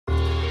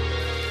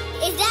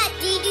is that,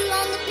 D-Do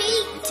on the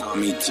beat?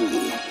 Tommy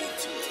too.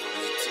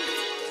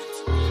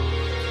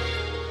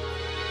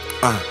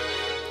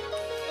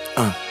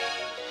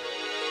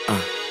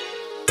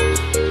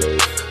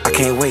 I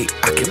can't wait,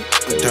 I can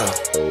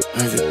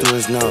run it through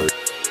his nose.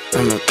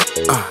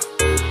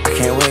 I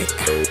can't wait,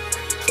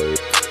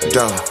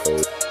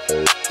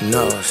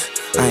 nose.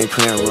 I ain't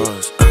playing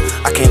roles.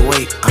 I can't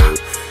wait,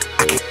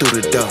 I get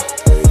through the door.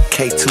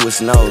 K to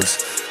his nose.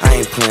 I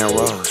ain't playing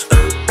roles.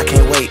 I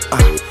can't wait,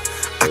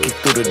 I get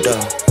through the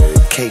door.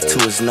 K to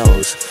his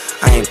nose.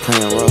 I ain't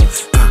playing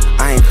roles.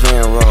 I ain't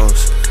playing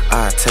roles.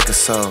 I take a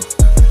soul.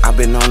 I've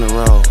been on the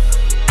road.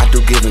 I do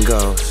give and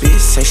goes. Bitch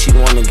say she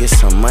wanna get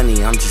some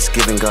money, I'm just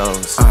giving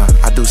goes.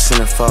 I do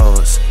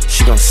centerfolds,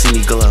 she gon' see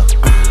me glow.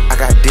 I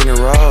got dinner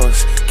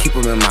rolls, keep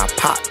them in my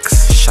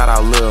pox. Shout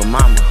out lil'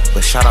 mama,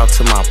 but shout out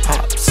to my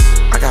pops.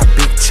 I got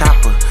big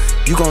chopper,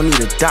 you gon' need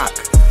a doc.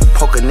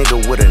 Poke a nigga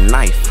with a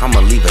knife, I'ma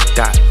leave a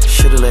dot.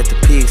 Shoulda let the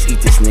pigs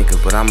eat this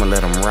nigga, but I'ma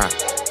let them rock.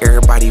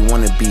 Everybody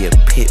wanna be a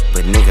pit,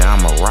 but nigga,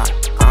 I'm a rock.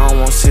 I don't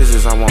want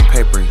scissors, I want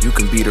paper, you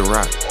can beat a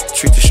rock.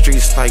 Treat the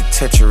streets like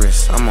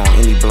Tetris, I'm on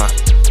any block.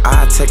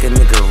 I take a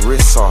nigga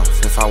wrist off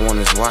if I want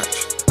his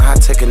watch. I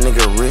take a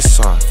nigga wrist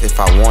off if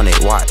I want it,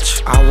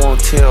 watch. I won't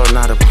tell,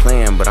 not a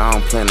plan, but I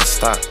don't plan to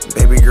stop.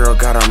 Baby girl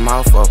got her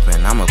mouth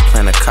open, I'ma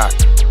plant a cock.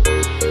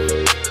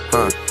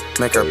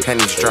 Make her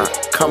pennies drop.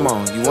 Come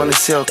on, you wanna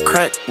sell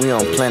crack? We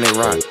on Planet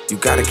Rock. You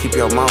gotta keep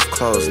your mouth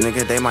closed,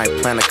 nigga, they might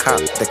plant a cop.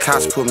 The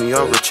cops pull me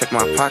over, check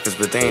my pockets,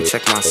 but they ain't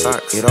check my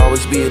socks. It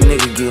always be a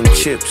nigga getting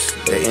chips,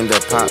 they end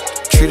up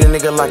popped. Treat a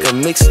nigga like a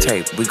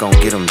mixtape, we gon'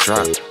 get him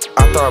dropped.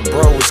 I thought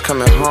bro was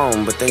coming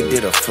home, but they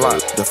did a flop.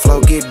 The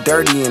flow get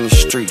dirty in the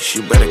streets,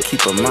 you better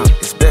keep them out.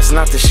 It's best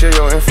not to share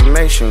your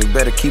information, you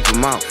better keep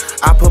them out.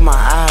 I put my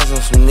eyes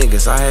on some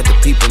niggas, I had to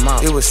peep them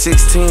out. It was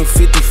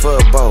 $16.50 for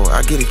a bow,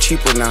 I get it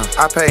cheaper now.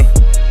 I pay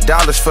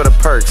dollars for the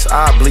perks,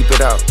 I'll bleep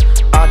it out.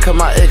 I cut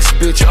my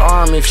ex-bitch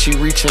arm if she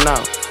reaching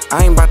out.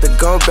 I ain't about to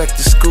go back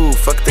to school,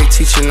 fuck they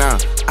teaching now.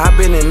 I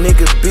been a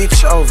nigga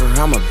bitch over,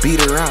 I'ma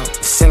beat her out.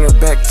 Send her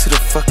back to the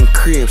fucking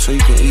crib so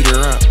you can eat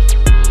her up.